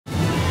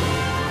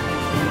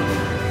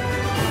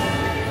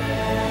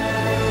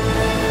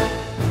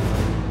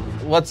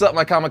What's up,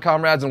 my comic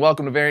comrades, and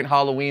welcome to Variant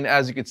Halloween.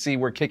 As you can see,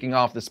 we're kicking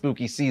off the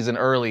spooky season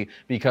early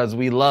because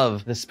we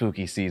love the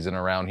spooky season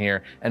around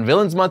here. And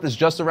Villains Month is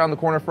just around the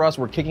corner for us.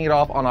 We're kicking it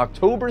off on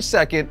October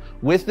 2nd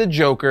with the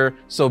Joker,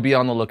 so be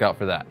on the lookout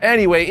for that.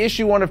 Anyway,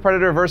 issue 1 of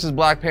Predator vs.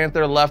 Black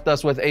Panther left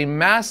us with a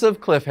massive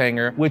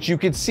cliffhanger, which you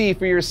could see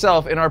for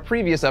yourself in our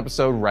previous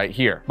episode right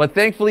here. But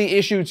thankfully,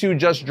 issue 2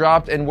 just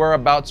dropped and we're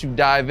about to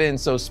dive in,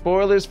 so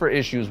spoilers for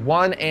issues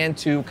 1 and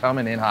 2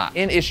 coming in hot.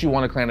 In issue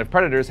 1, a clan of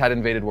predators had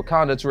invaded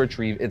Wakanda to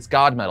retrieve its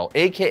god metal,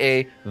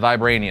 aka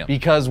Vibranium,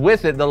 because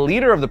with it, the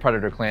leader of the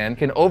Predator clan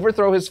can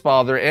overthrow his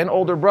father and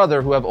older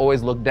brother who have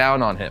always looked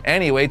down on him.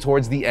 Anyway,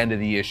 towards the end of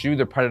the issue,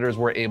 the Predators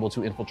were able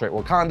to infiltrate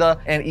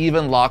Wakanda and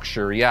even lock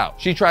Shuri out.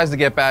 She tries to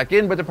get back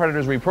in, but the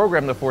Predators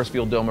reprogram the force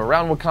field dome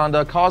around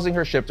Wakanda, causing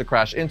her ship to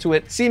crash into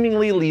it,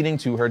 seemingly leading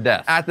to her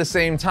death. At the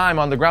same time,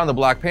 on the ground, the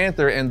Black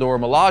Panther and Dora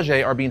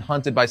Milaje are being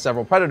hunted by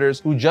several Predators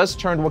who just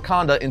turned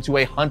Wakanda into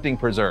a hunting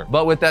preserve.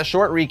 But with that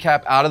short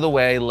recap out of the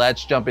way,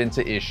 let's jump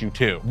into issue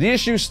 2. The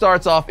issue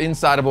starts off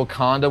inside of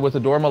Wakanda with the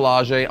Dora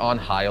Milaje on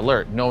high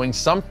alert, knowing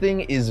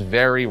something is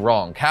very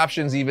wrong.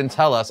 Captions even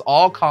tell us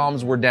all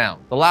comms were down.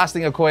 The last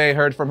thing Okoye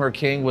heard from her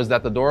king was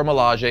that the Dora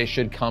Milaje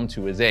should come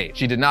to his aid.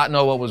 She did not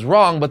know what was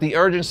wrong, but the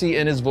urgency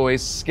in his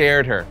voice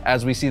scared her,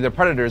 as we see the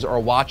Predators are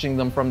watching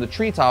them from the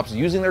treetops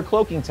using their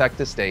cloaking tech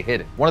to stay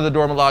hidden. One of the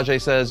Dora Milaje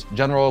says,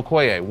 "General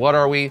Okoye, what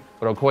are we?"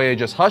 But Okoye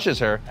just hushes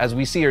her, as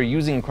we see her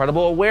using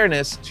incredible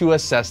awareness to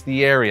assess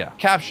the area.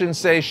 Captions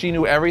say she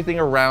knew everything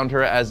around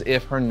her as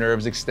if her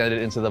nerves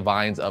extended into the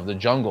vines of the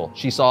jungle.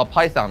 She saw a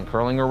python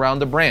curling around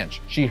the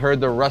branch. She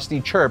heard the rusty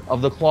chirp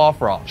of the claw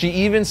frog. She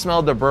even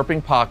smelled the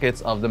burping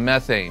pockets of the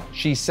methane.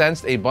 She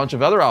sensed a bunch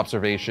of other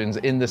observations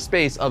in the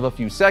space of a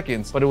few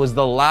seconds, but it was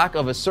the lack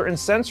of a certain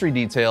sensory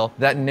detail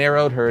that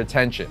narrowed her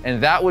attention,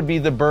 and that would be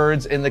the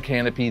birds in the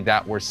canopy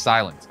that were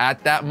silent.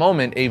 At that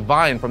moment, a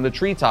vine from the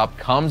treetop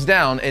comes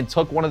down and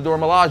took one of the Dora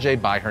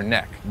Milaje by her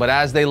neck. But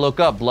as they look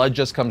up, blood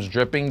just comes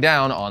dripping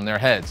down on their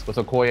heads, with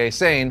Okoye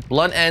saying,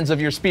 "Blunt ends of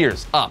your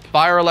spears, up.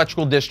 Fire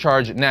electrical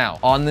discharge now."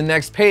 On the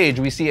next page,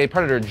 we see a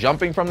Predator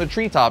jumping from the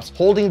treetops,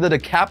 holding the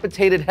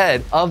decapitated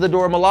head of the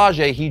Dora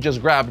Milaje he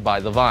just grabbed by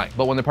the vine.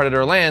 But when the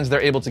Predator lands,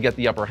 they're able to get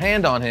the upper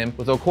hand on him,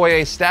 with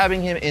Okoye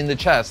stabbing him in the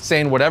chest,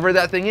 saying whatever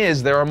that thing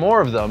is, there are more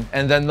of them,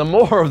 and then the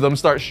more of them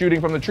start shooting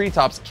from the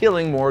treetops,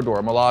 killing more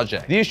Dora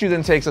Milaje. The issue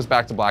then takes us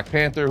back to Black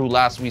Panther, who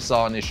last we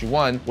saw in issue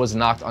 1 was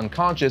knocked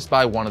unconscious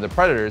by one of the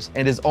Predators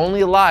and is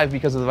only alive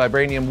because of the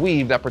Vibranium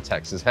weave that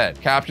protects his head.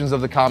 Captions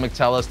of the comic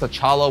tell us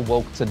T'Challa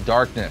woke to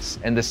darkness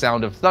and the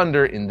sound of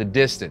thunder in the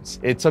distance.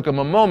 It took him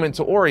a moment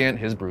to orient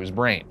his bruised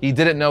brain. He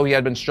didn't know he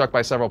had been struck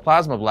by several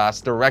plasma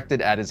blasts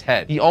directed at his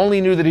head. He only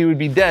knew that he would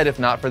be dead if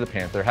not for the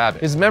Panther habit.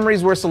 His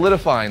memories were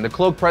solidifying, the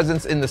cloaked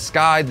presence in the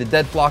sky, the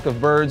dead flock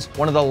of birds.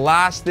 One of the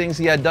last things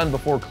he had done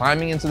before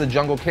climbing into the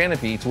jungle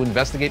canopy to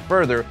investigate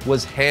further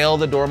was hail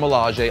the Dora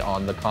Milaje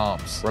on the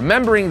comms.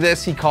 Remembering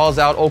this, he calls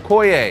out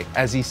Okoye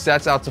as he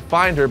sets out to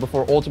find her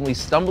before ultimately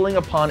stumbling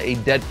upon a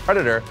dead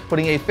Predator,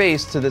 putting a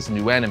face to this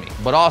new enemy,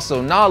 but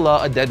also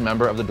Nala, a dead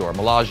member of the Dora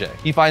Milaje.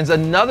 He finds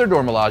another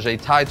Dora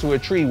Milaje tied to a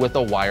tree with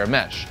a wire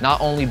mesh,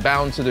 not only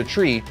bound to the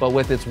tree, but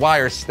with its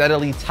wire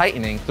steadily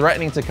tightening,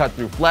 threatening to cut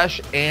through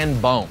flesh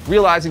and bone.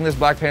 Realizing this,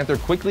 Black Panther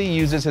quickly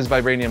uses his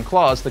Vibranium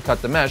claws to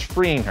cut the mesh,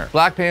 freeing her.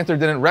 Black Panther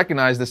didn't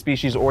recognize the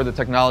species or the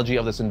technology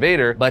of this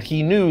invader, but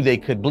he knew they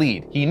could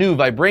bleed. He knew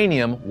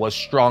Vibranium was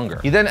stronger.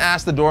 He then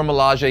asked the Dora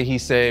Milaje he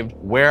saved,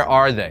 "Where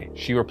are they?"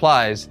 She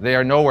replies, "They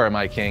are nowhere,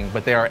 my king,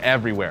 but they are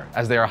everywhere,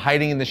 as they are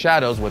hiding in the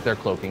shadows with their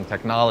cloaking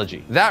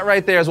technology." That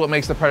right there is what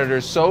makes the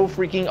Predators so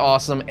freaking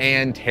awesome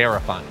and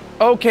terrifying.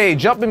 Okay,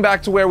 jumping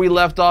back to where we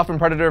left off in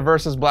Predator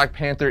vs. Black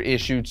Panther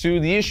issue 2,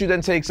 the issue then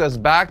takes us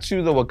back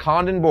to the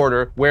Wakandan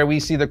border where we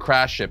see the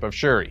crash ship of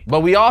Shuri. But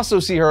we also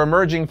see her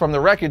emerging from the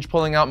wreckage,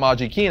 pulling out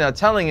Majikina,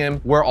 telling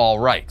him we're all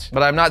right.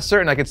 But I'm not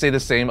certain I could say the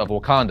same of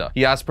Wakanda.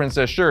 He asks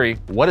Princess Shuri,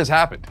 "What has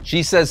happened?"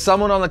 She says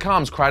someone on the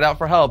comms cried out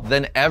for help,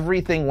 then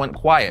everything went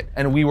quiet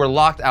and we were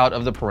locked out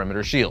of the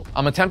perimeter shield.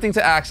 I'm attempting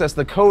to access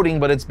the coding,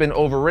 but it's been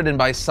overridden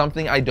by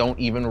something I don't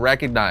even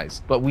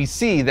recognize. But we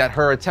see that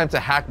her attempt to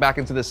hack back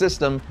into the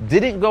system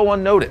didn't go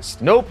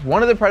unnoticed. Nope,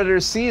 one of the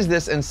Predators sees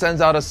this and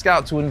sends out a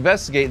scout to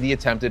investigate the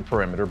attempted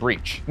perimeter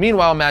breach.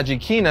 Meanwhile,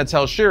 Majikina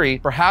tells Shuri,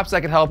 "Perhaps that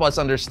could help us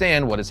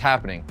understand what is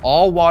happening.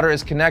 All water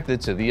is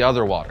connected to the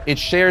other water. It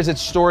shares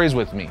its stories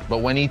with me, but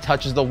when he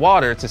touches the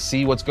water to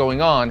see what's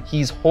going on,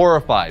 he's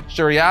horrified."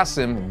 Shuri asks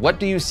him, "What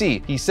do you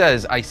see?" He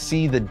says, "I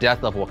see the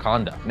death of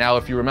Wakanda." Now,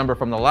 if you remember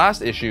from the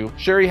last issue,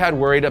 Shuri had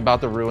worried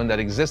about the ruin that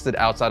existed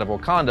outside of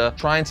Wakanda,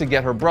 trying to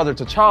get her brother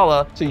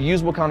T'Challa to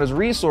use Wakanda's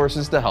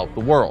resources to help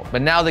the world.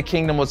 But now Now the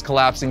kingdom was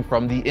collapsing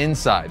from the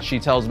inside. She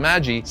tells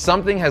Magi,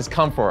 something has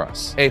come for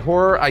us. A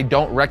horror I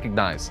don't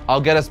recognize.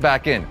 I'll get us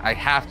back in. I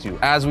have to.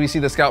 As we see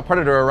the scout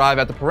predator arrive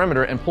at the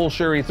perimeter and pull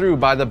Shuri through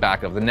by the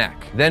back of the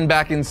neck. Then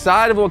back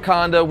inside of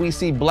Wakanda, we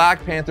see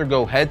Black Panther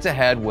go head to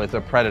head with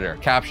a predator.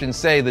 Captions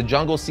say the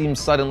jungle seemed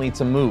suddenly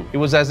to move. It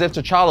was as if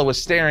T'Challa was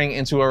staring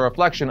into a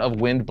reflection of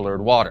wind-blurred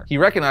water. He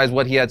recognized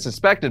what he had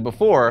suspected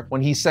before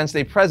when he sensed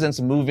a presence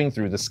moving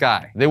through the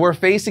sky. They were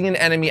facing an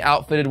enemy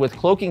outfitted with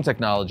cloaking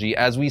technology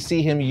as we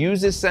see him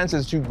use his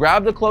senses to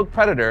grab the cloaked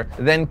predator,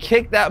 then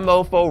kick that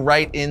mofo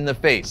right in the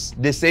face,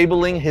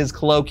 disabling his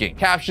cloaking.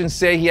 Captions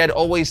say he had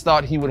always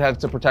thought he would have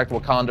to protect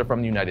Wakanda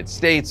from the United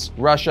States,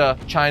 Russia,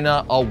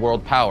 China, a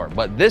world power,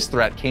 but this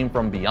threat came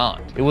from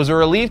beyond. It was a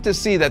relief to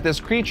see that this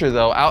creature,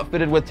 though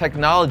outfitted with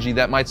technology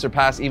that might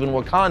surpass even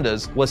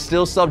Wakanda's, was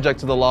still subject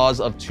to the laws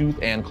of tooth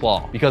and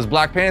claw, because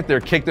Black Panther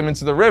kicked him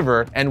into the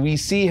river and we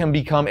see him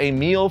become a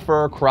meal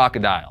for a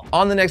crocodile.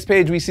 On the next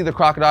page, we see the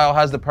crocodile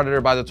has the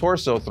predator by the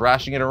torso,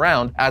 thrashing it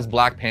around as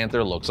Black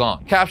Panther looks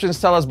on. Captions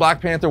tell us Black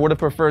Panther would have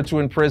preferred to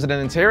imprison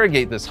and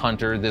interrogate this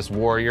hunter, this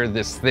warrior,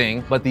 this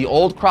thing, but the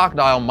old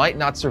crocodile might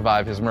not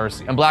survive his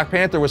mercy. And Black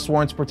Panther was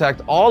sworn to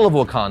protect all of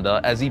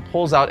Wakanda as he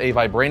pulls out a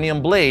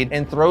vibranium blade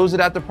and throws it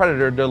at the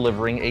predator,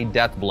 delivering a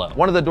death blow.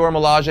 One of the Dora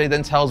Milaje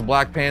then tells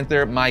Black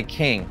Panther, my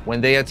king,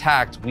 when they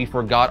attacked, we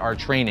forgot our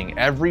training.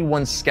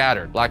 Everyone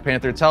scattered. Black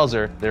Panther tells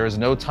her, there is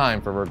no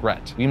time for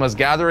regret. We must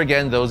gather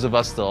again those of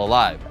us still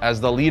alive, as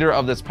the leader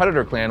of this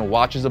predator clan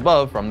watches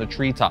above from the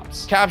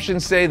treetops.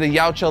 Captions say the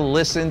Yautja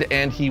listened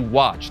and he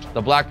watched.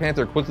 The Black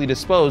Panther quickly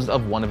disposed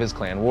of one of his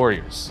clan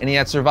warriors, and he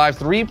had survived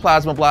 3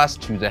 plasma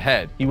blasts to the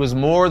head. He was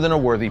more than a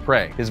worthy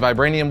prey. His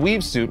vibranium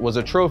weave suit was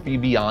a trophy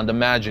beyond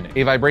imagining.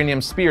 A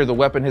vibranium spear, the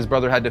weapon his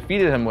brother had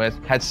defeated him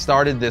with, had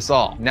started this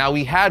all. Now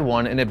he had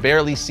one, and it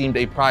barely seemed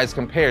a prize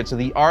compared to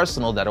the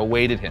arsenal that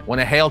awaited him. When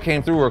a hail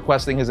came through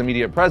requesting his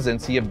immediate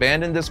presence, he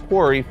abandoned this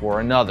quarry for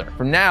another.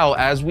 For now,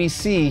 as we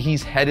see,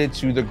 he's headed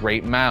to the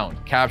Great Mound.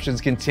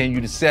 Captions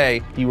continue to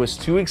say he was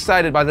too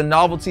excited by the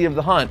novelty of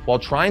the hunt while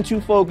trying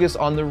to focus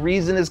on the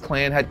reason his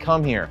clan had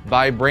come here.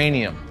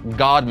 Vibranium,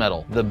 god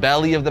metal, the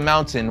belly of the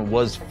mountain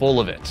was full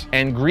of it.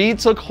 And greed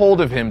took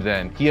hold of him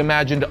then. He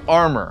imagined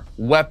armor,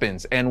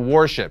 weapons, and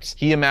warships.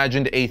 He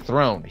imagined a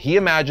throne. He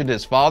imagined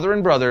his father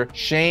and brother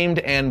shamed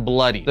and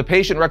bloody. The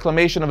patient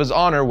reclamation of his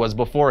honor was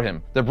before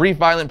him. The brief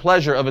violent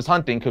pleasure of his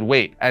hunting could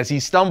wait, as he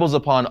stumbles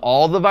upon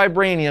all the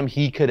vibranium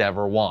he could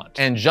ever want.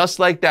 And just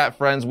like that,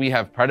 friends, we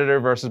have Predator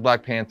vs.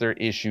 Black Panther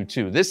issue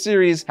 2. This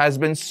series has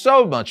been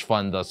so much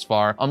fun thus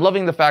far. I'm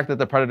loving the fact that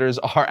the Predators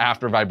are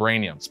after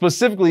vibranium.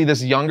 Specifically,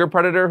 this younger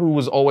Predator who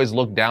was always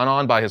looked down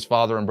on by his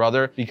father and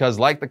brother, because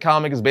like the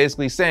comic is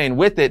basically saying,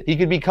 with it, he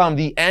could become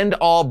the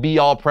end-all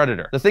be-all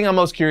Predator. The thing I'm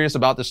most curious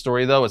about this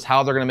story, though, is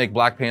how they're gonna make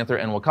Black Panther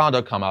and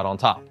Wakanda come out on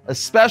top,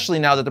 especially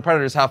now that the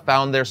Predators have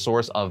found their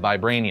source of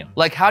vibranium.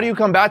 Like, how do you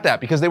combat that?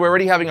 Because they were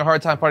already having a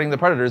hard time fighting the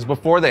Predators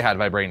before they had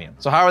vibranium.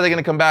 So how are they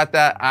gonna combat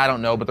that? I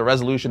don't know, but the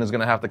resolution is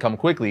gonna have to come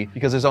quickly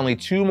because there's only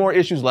 2 more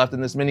issues left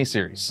in this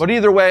miniseries. But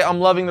either way, I'm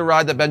loving the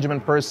ride that Benjamin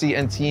Percy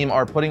and team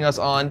are putting us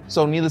on,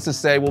 so needless to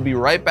say, we'll be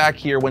right back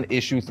here when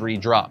issue 3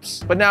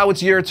 drops. But now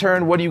it's your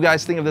turn. What do you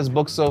guys think of this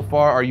book so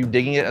far? Are you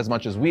digging it as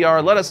much as we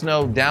are? Let us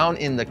know down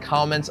in the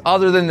comments.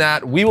 Other than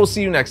that, we will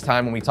see you next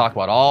time when we talk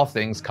about all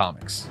things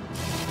comics.